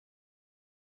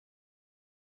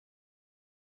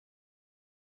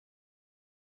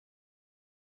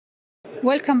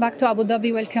Welcome back to Abu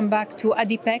Dhabi. Welcome back to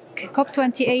ADIPEC.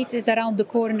 COP28 is around the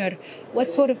corner. What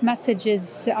sort of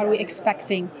messages are we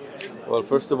expecting? Well,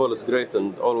 first of all, it's great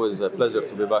and always a pleasure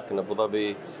to be back in Abu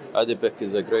Dhabi. ADIPEC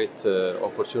is a great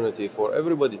opportunity for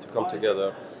everybody to come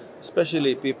together,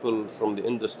 especially people from the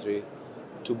industry,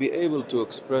 to be able to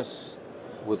express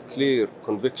with clear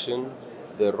conviction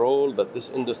the role that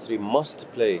this industry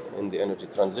must play in the energy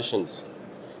transitions.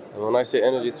 And when I say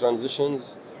energy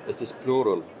transitions, it is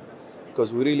plural,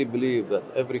 because we really believe that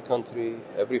every country,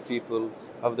 every people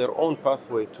have their own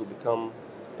pathway to become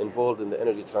involved in the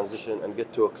energy transition and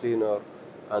get to a cleaner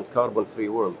and carbon-free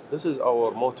world. This is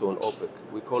our motto in OPEC.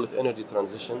 We call it energy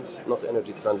transitions, not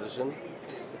energy transition.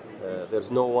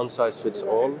 There's no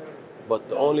one-size-fits-all, but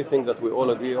the only thing that we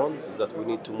all agree on is that we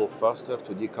need to move faster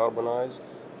to decarbonize,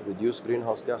 reduce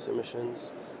greenhouse gas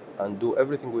emissions, and do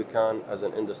everything we can as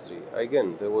an industry.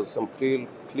 Again, there was some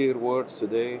clear words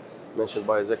today mentioned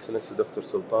by His Excellency Dr.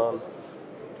 Sultan,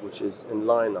 which is in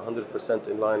line, 100%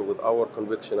 in line with our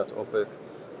conviction at OPEC.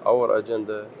 Our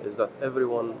agenda is that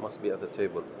everyone must be at the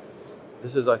table.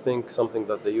 This is, I think, something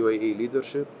that the UAE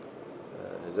leadership,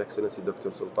 His Excellency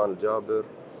Dr. Sultan Al-Jaber,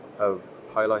 have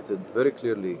highlighted very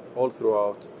clearly all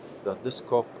throughout, that this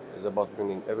COP is about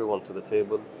bringing everyone to the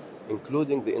table,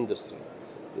 including the industry.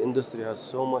 The industry has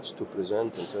so much to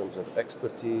present in terms of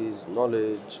expertise,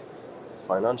 knowledge,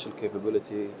 financial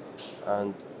capability,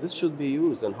 and this should be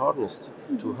used and harnessed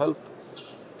to help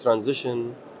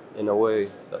transition in a way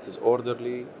that is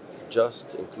orderly,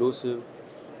 just, inclusive,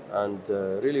 and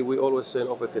really we always say in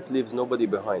OPEC, it leaves nobody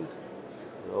behind.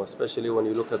 Especially when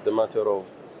you look at the matter of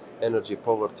energy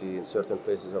poverty in certain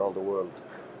places around the world.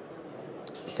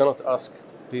 You cannot ask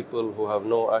people who have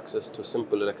no access to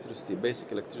simple electricity,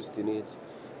 basic electricity needs,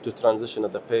 to transition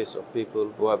at the pace of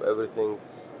people who have everything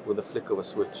with a flick of a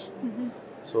switch.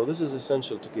 So this is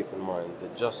essential to keep in mind, the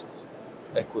just,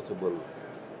 equitable,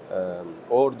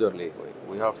 orderly way.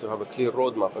 We have to have a clear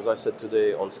roadmap, as I said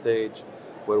today on stage,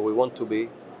 where we want to be.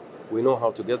 We know how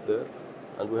to get there,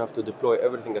 and we have to deploy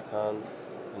everything at hand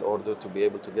in order to be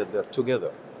able to get there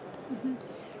together.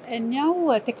 And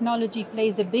now technology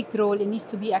plays a big role. It needs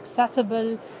to be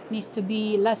accessible, needs to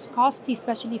be less costly,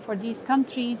 especially for these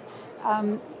countries.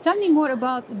 Tell me more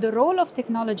about the role of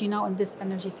technology now in this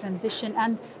energy transition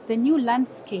and the new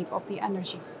landscape of the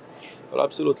energy. Well,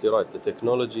 absolutely right. The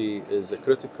technology is a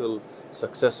critical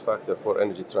success factor for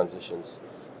energy transitions.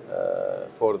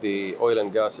 For the oil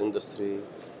and gas industry,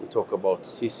 we talk about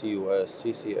CCUS,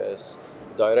 CCS,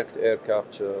 direct air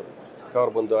capture,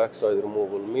 carbon dioxide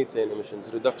removal, methane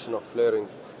emissions, reduction of flaring,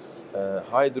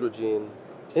 hydrogen,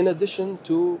 in addition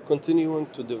to continuing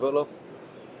to develop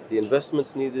the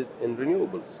investments needed in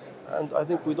renewables. And I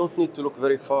think we don't need to look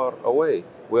very far away.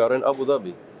 We are in Abu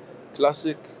Dhabi.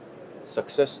 Classic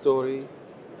success story,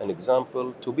 an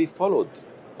example to be followed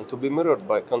and to be mirrored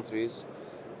by countries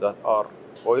that are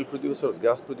oil producers,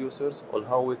 gas producers, on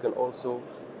how we can also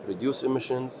reduce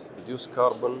emissions, reduce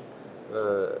carbon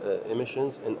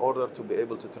emissions in order to be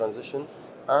able to transition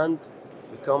and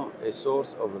become a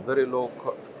source of a very low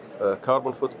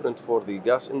carbon footprint for the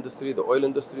gas industry, the oil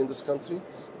industry in this country,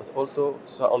 but also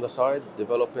on the side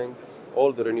developing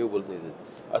all the renewables needed.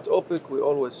 At OPEC, we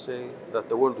always say that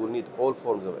the world will need all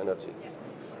forms of energy,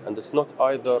 and it's not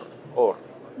either or,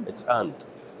 it's and.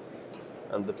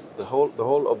 And the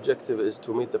whole objective is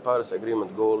to meet the Paris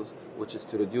Agreement goals, which is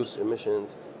to reduce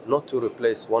emissions, not to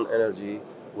replace one energy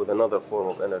with another form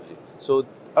of energy. So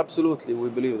absolutely, we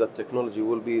believe that technology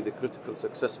will be the critical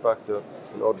success factor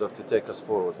in order to take us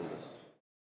forward in this.